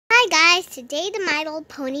guys, today the My Little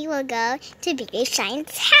Pony will go to Berry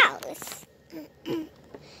Shine's house.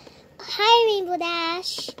 Hi Rainbow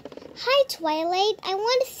Dash. Hi Twilight, I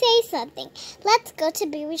want to say something. Let's go to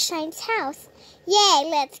Berry Shine's house. Yay,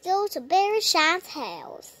 let's go to Berry Shine's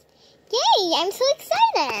house. Yay, I'm so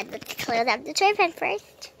excited. Let's close up the toy pen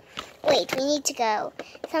first. Wait, we need to go.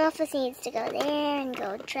 Some of us needs to go there and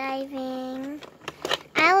go driving.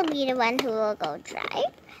 I'll be the one who will go drive.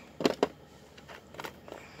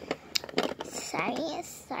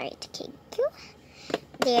 Sorry to kick you.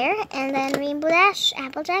 There, and then Rainbow Dash,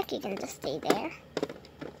 Applejack, you can just stay there.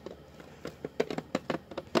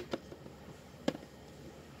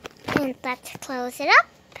 And let's close it up.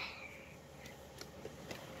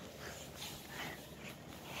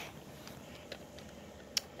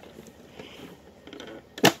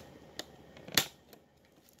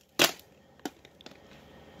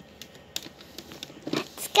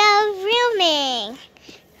 Let's go rooming.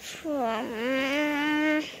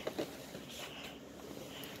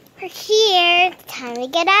 We're here. It's time to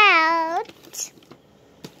get out.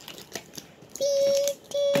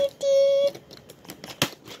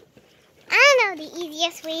 I know the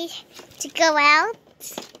easiest way to go out.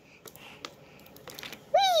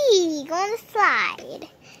 Whee! Go on the slide.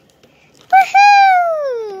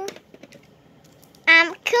 Woohoo!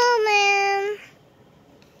 I'm coming.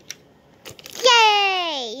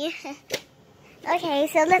 Yay! Okay,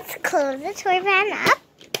 so let's close the toy van up.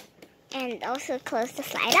 And also close the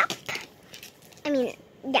slide up.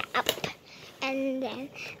 Up. And then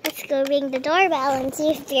let's go ring the doorbell and see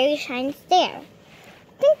if Berry Shine's there. I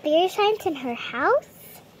think Berry Shine's in her house?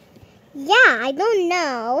 Yeah, I don't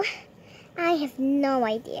know. I have no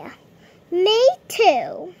idea. Me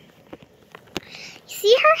too.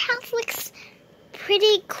 See, her house looks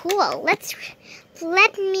pretty cool.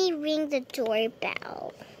 Let me ring the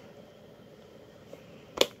doorbell.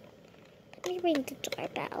 Let me ring the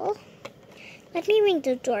doorbell. Let me ring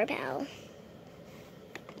the doorbell.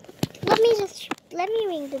 Let me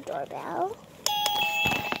ring the doorbell.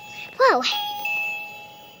 Whoa.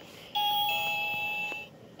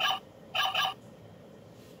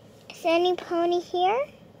 Is there any pony here?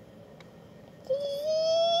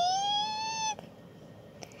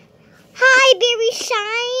 Hi, Berry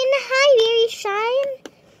Shine. Hi, Berry Shine.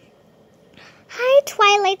 Hi,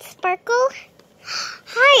 Twilight Sparkle.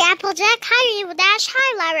 Hi, Applejack. Hi, Rainbow Dash. Hi,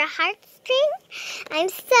 Lara Heartstring. I'm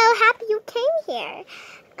so happy you came here.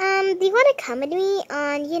 Do you want to come with me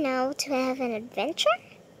on, to have an adventure?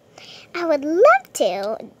 I would love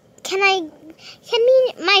to. Can me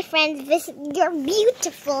and my friends visit your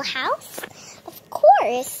beautiful house? Of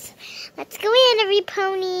course. Let's go in, every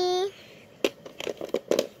pony.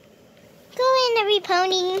 Go in, every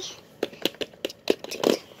pony.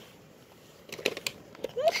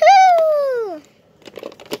 Woohoo!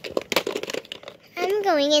 I'm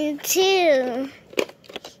going in too.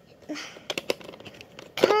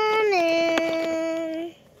 Come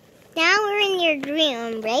in. Now we're in your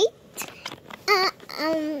room, right?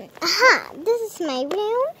 This is my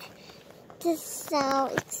room. This is so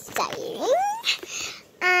exciting.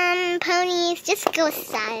 Ponies, just go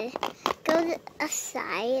aside. Go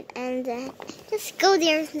aside and just go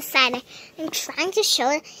there inside. I'm trying to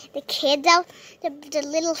show the kids out, the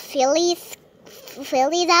little fillies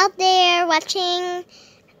out there watching,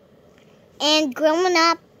 and growing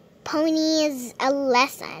up ponies a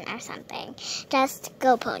lesson or something. Just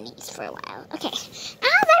go ponies for a while. Okay, as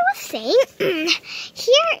I was saying,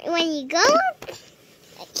 here when you go,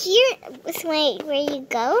 here is where you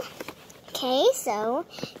go. Okay, so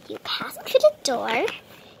you pass to the door.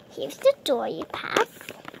 Here's the door you pass,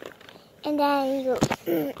 and then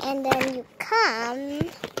you come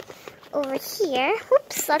over here.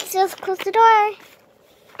 Whoops! Let's just close the door.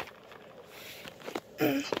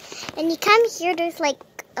 And you come here. There's like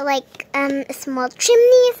a small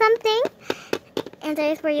chimney or something, and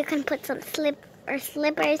there's where you can put some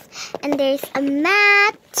slippers. And there's a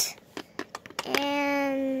mat,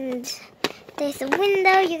 and there's a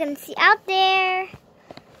window you can see out there.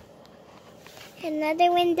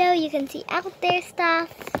 Another window you can see out there stuff.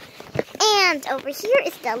 And over here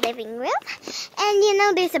is the living room.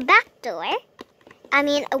 And there's a back door.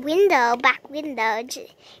 A window, back window.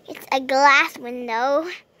 It's a glass window.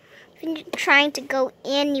 When you're trying to go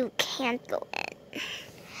in, you can't go in.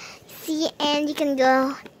 See, and you can't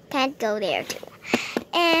go there too.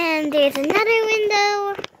 And there's another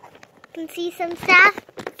window. You can see some stuff.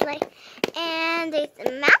 And there's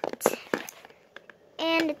a mat.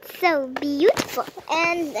 And it's so beautiful.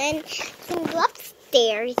 And then you can go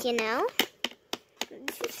upstairs,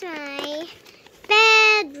 This is my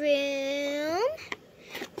bedroom.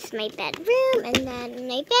 my bedroom, and then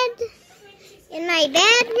in my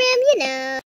bedroom, you know.